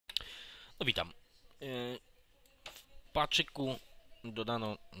No witam. W paczyku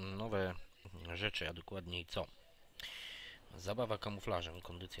dodano nowe rzeczy, a dokładniej co? Zabawa kamuflażem,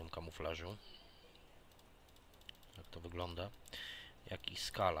 kondycją kamuflażu. Jak to wygląda? Jak i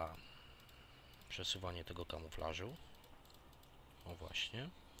skala przesuwanie tego kamuflażu. O właśnie.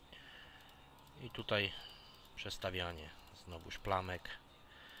 I tutaj przestawianie znowuż plamek.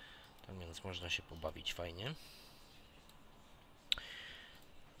 Tak więc można się pobawić fajnie.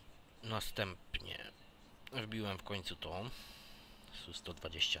 Następnie wbiłem w końcu to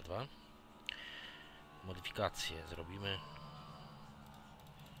Su-122. Modyfikacje zrobimy.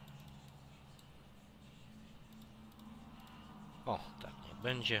 O, tak niech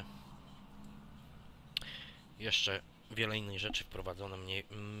będzie. Jeszcze wiele innych rzeczy wprowadzono,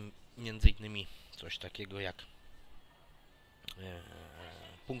 między innymi coś takiego jak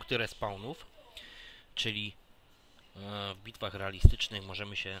punkty respawnów, czyli w bitwach realistycznych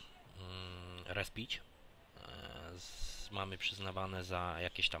możemy się respić. Mamy przyznawane za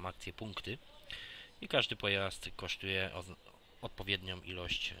jakieś tam akcje punkty i każdy pojazd kosztuje odpowiednią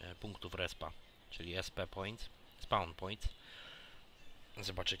ilość punktów respa, czyli SP points, spawn points.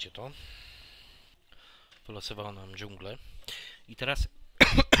 Zobaczycie to. Wylosowało nam dżunglę i teraz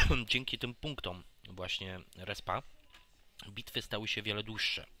dzięki tym punktom właśnie respa bitwy stały się wiele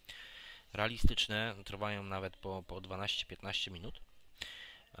dłuższe. Realistyczne trwają nawet po 12-15 minut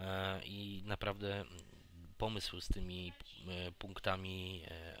i naprawdę pomysł z tymi punktami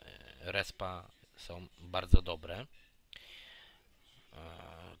respa są bardzo dobre.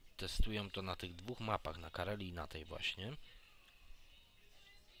 Testują to na tych dwóch mapach, na Kareli i na tej właśnie.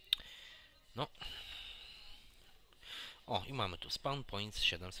 No. O, i mamy tu spawn points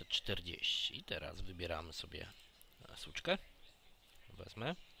 740. I teraz wybieramy sobie suczkę.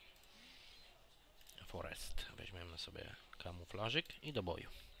 Wezmę. Forest. Weźmiemy sobie kamuflażyk i do boju.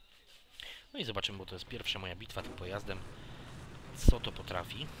 No i zobaczymy, bo to jest pierwsza moja bitwa tym pojazdem. Co to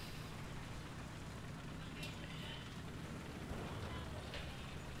potrafi.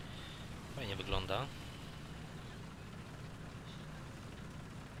 Fajnie wygląda.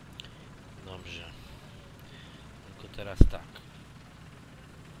 Dobrze. Tylko teraz tak.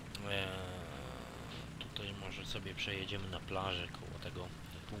 Tutaj może sobie przejedziemy na plażę koło tego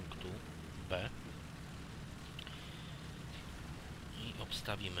punktu B. I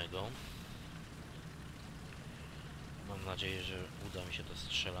obstawimy go. Mam nadzieję, że uda mi się to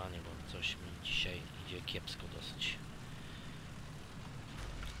strzelanie, bo coś mi dzisiaj idzie kiepsko dosyć.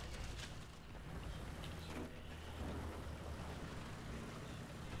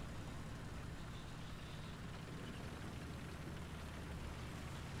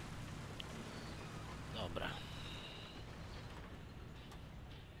 Dobra.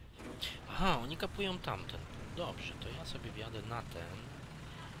 Aha, oni kapują tamten. Dobrze, to ja sobie wjadę na ten,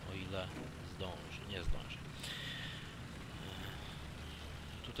 o ile zdążę. Nie zdążę.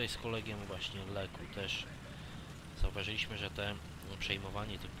 Tutaj z kolegiem właśnie Leku też zauważyliśmy, że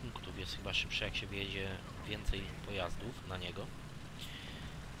przejmowanie tych punktów jest chyba szybsze, jak się wjedzie więcej pojazdów na niego.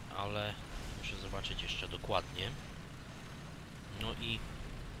 Ale muszę zobaczyć jeszcze dokładnie. No i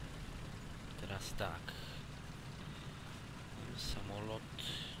teraz tak. Samolot.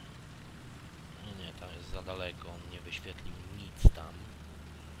 No nie, tam jest za daleko. On nie wyświetlił nic tam.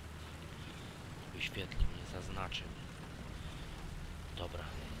 Wyświetlił, nie zaznaczył. Dobra,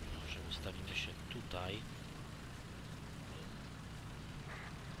 może ustawimy się tutaj.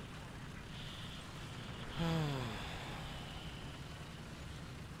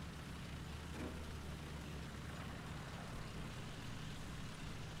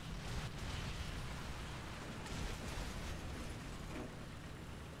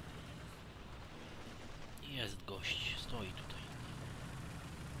 Jest gość, stoi tutaj.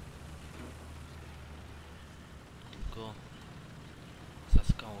 Tylko za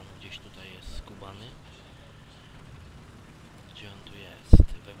skałą gdzieś tutaj jest skubany. Gdzie on tu jest?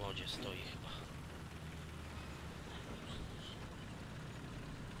 We wodzie stoi chyba.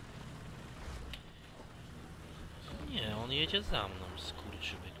 Nie, on jedzie za mną,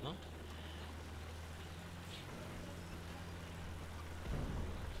 skurczybyk, no.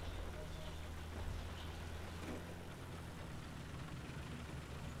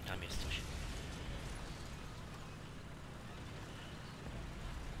 Tam jest coś.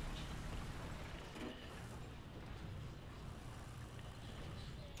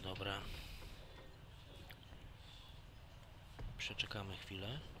 Dobra. Przeczekamy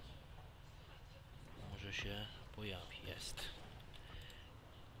chwilę. Może się pojawi. Jest.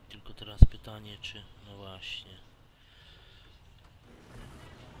 Tylko teraz pytanie, czy... No właśnie.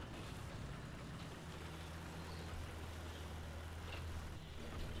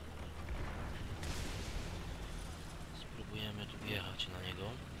 Musimy tu wjechać na niego.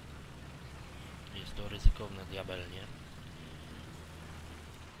 Jest to ryzykowne diabelnie.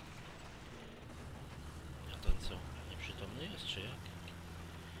 A ten co? Nieprzytomny jest, czy jak?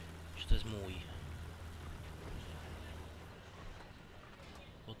 Czy to jest mój?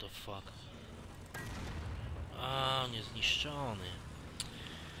 What the fuck? A, niezniszczony.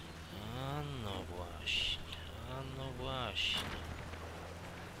 A no właśnie. A no właśnie.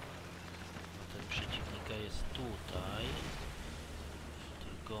 A ten przeciwnika jest tutaj.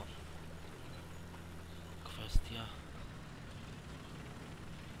 Tylko kwestia...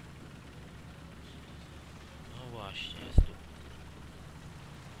 No właśnie, jest tu.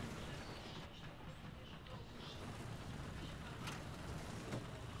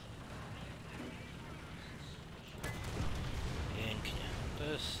 Pięknie.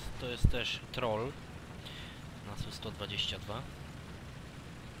 To jest też troll na Su-122,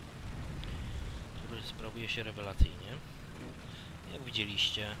 który sprawuje się rewelacyjnie. Jak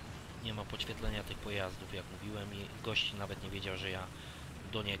widzieliście, nie ma podświetlenia tych pojazdów, jak mówiłem, i gość nawet nie wiedział, że ja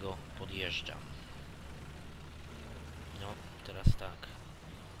do niego podjeżdżam. No, teraz tak.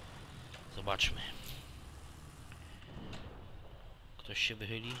 Zobaczmy. Ktoś się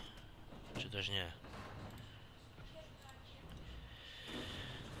wychyli? Czy też nie?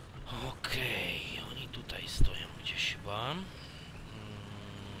 Okej, oni tutaj stoją gdzieś chyba.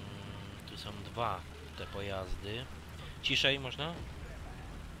 Tu są dwa te pojazdy. Ciszej można?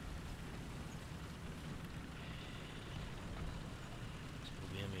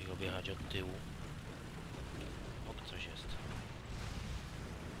 Spróbujemy ich objechać od tyłu. O, coś jest.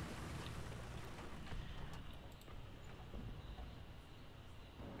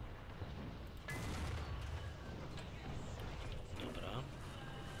 Dobra.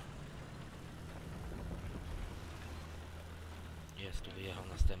 Jest, tu wyjechał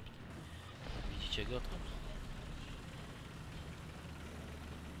następny. Widzicie go tam?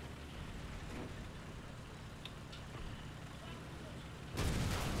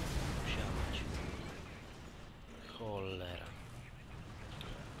 Siadać. Cholera.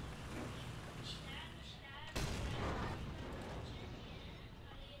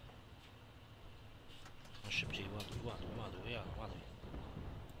 No szybciej, ładuj, ładuj, ładuj, ładuj.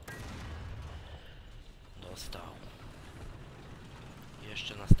 Dostał.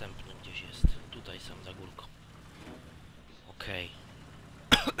 Jeszcze następny gdzieś jest. Tutaj sam za górką. Okej.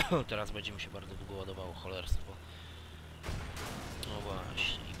 Teraz będzie mi się bardzo długo ładowało cholerstwo. No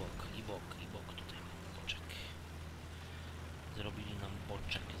właśnie, i bok, i bok, i bok. Tutaj boczek. Zrobili nam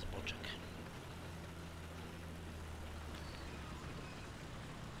boczek z boczek.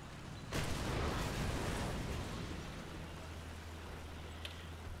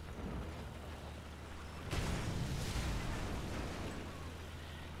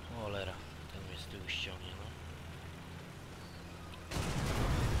 Cholera, ten mnie z tyłu ściągnie, no.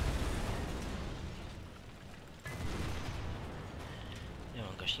 Nie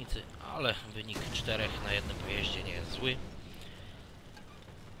mam gaśnicy, ale wynik 4 na jednym pojeździe nie jest zły.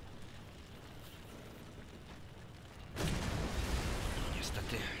 No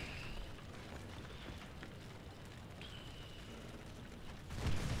niestety.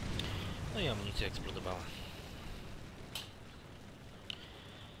 No i amunicja eksplodowała.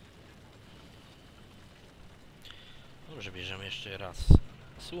 Dobrze, bierzemy jeszcze raz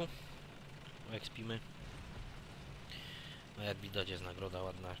SU. Ekspimy. No jak widać, jest nagroda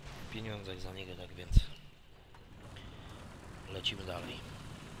ładna w pieniądzach za niego, tak więc lecimy dalej.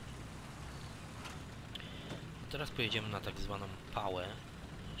 Teraz pojedziemy na tak zwaną pałę,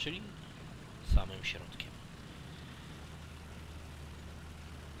 czyli samym środkiem.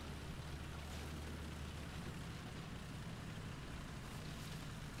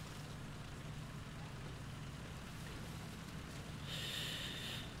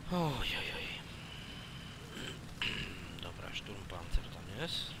 Ojojoj. Dobra, szturmpancer tam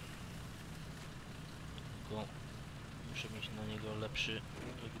jest. Tylko muszę mieć na niego lepszy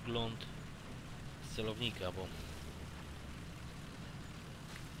wgląd z celownika, bo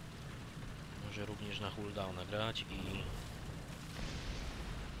może również na cooldowna grać i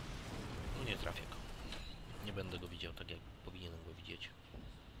no nie trafię go. Nie będę go widział tak, jak powinienem go widzieć.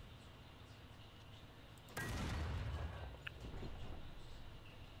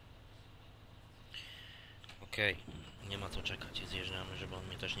 Okej, nie ma co czekać, zjeżdżamy, żeby on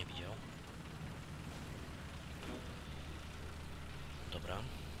mnie też nie widział. Dobra.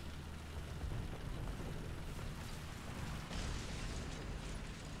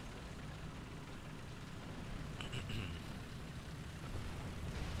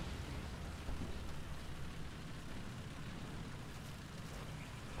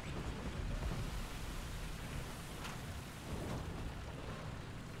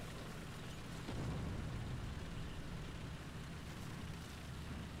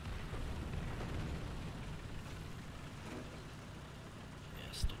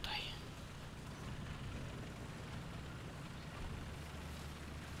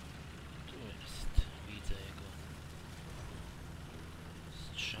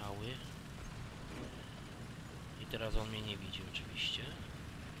 mały. I teraz on mnie nie widzi oczywiście.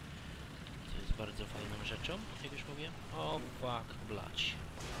 Co jest bardzo fajną rzeczą, jak już mówiłem. O, fuck, blać.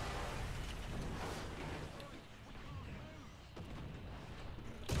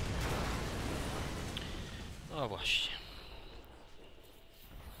 No właśnie.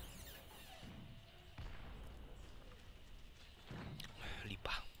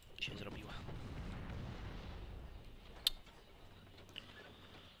 Lipa się zrobiła.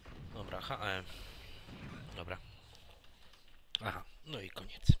 Dobra, dobra. Aha, no i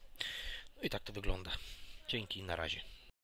koniec. No i tak to wygląda. Dzięki, na razie.